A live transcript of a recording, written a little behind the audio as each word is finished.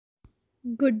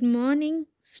Good morning,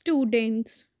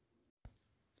 students.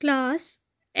 Class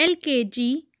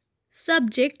LKG,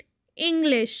 subject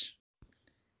English.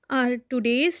 Our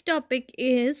today's topic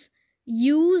is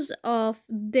use of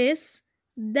this,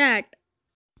 that.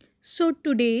 So,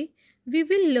 today we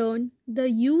will learn the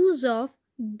use of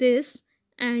this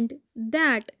and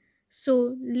that.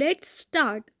 So, let's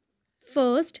start.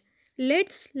 First,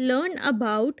 let's learn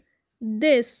about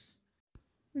this.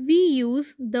 We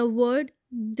use the word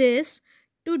this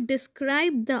to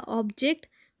describe the object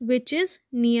which is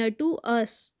near to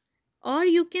us. Or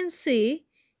you can say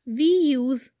we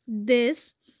use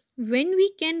this when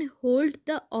we can hold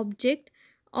the object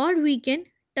or we can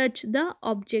touch the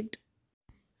object.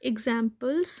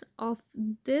 Examples of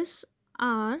this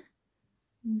are: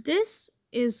 this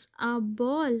is a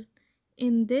ball.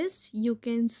 In this, you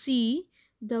can see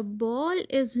the ball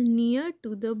is near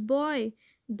to the boy.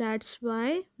 That's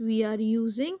why we are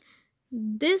using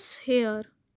this here.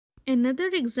 Another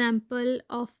example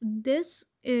of this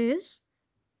is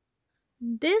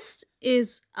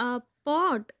a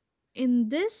pot. In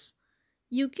this,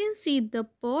 you can see the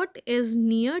pot is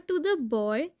near to the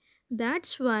boy.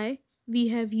 That's why we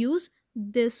have used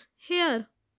this here.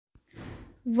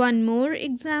 One more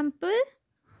example.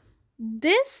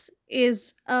 This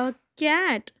is a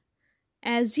cat.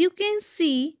 As you can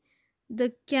see,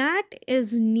 the cat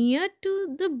is near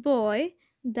to the boy.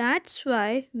 That's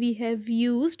why we have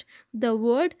used the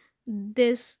word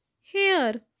this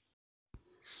here.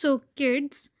 So,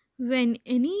 kids, when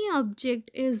any object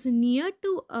is near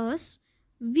to us,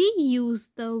 we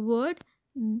use the word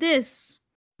this.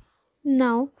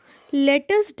 Now,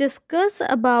 let us discuss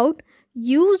about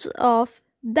use of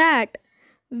that.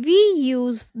 We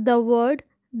use the word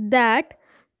that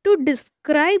to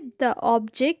describe the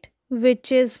object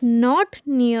which is not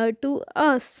near to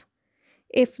us.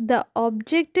 If the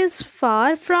object is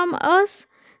far from us,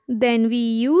 then we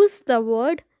use the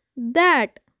word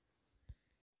that.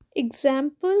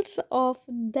 Examples of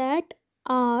that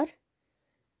are: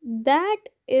 that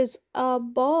is a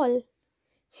ball.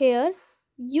 Here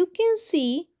you can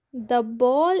see the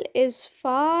ball is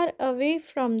far away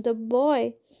from the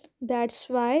boy. That's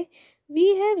why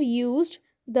we have used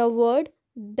the word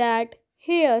that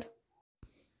here.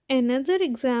 Another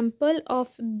example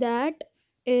of that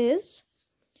is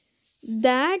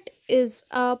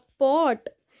a pot.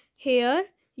 Here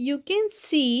you can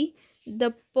see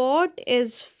the pot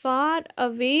is far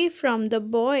away from the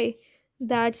boy.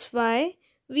 That's why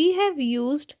we have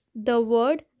used the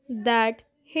word that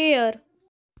here.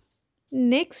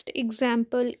 Next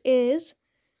example is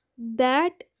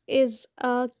that is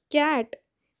a cat.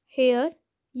 Here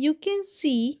you can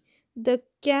see the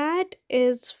cat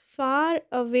is far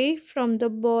away from the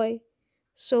boy.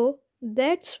 So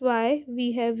that's why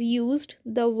we have used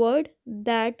the word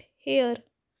that here.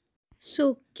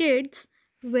 So, kids,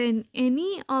 when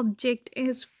any object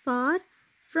is far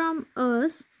from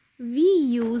us, we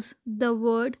use the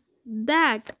word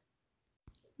that.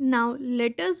 Now,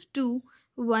 let us do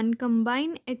one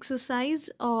combined exercise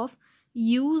of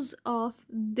use of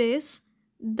this,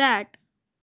 that.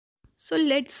 So,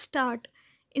 let's start.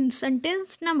 In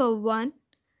sentence number 1,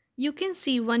 you can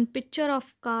see one picture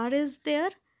of car is there,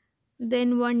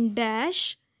 then one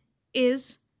dash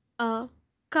is a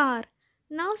car.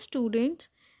 Now, students,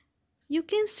 you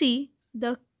can see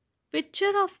the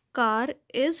picture of car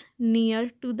is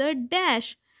near to the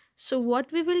dash. So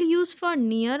what we will use for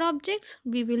near objects?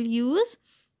 We will use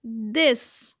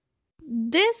this.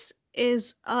 This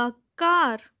is a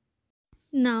car.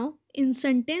 Now in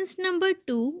sentence number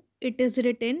 2, it is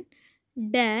written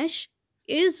dash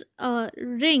is a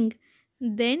ring.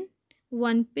 Then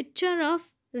one picture of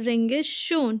ring is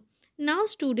shown. Now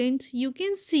students, you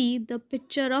can see the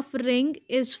picture of ring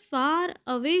is far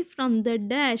away from the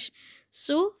dash.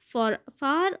 So for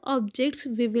far objects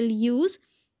we will use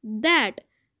that.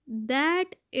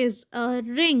 That is a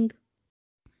ring.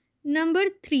 Number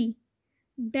 3,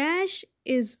 dash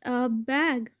is a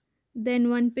bag. Then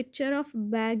one picture of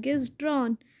bag is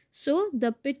drawn. So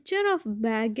the picture of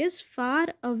bag is far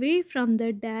away from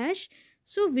the dash.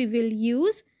 So we will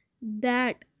use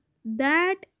that.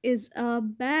 That is a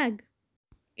bag.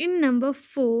 In number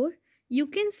 4, you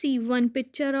can see one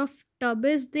picture of tub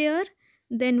is there.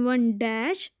 Then one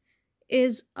dash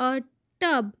is a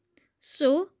tub.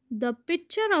 So the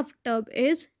picture of tub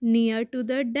is near to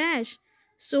the dash.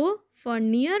 So for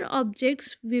near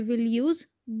objects we will use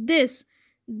this.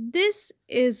 This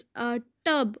is a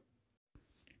tub.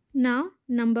 Now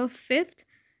number 5th,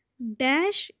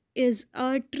 dash is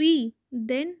a tree.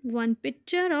 Then one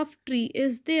picture of tree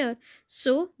is there.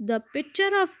 So the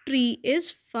picture of tree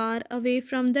is far away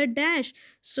from the dash.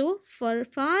 So for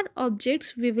far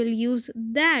objects we will use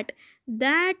that.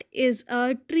 That is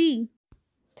a tree.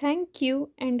 Thank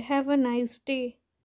you and have a nice day.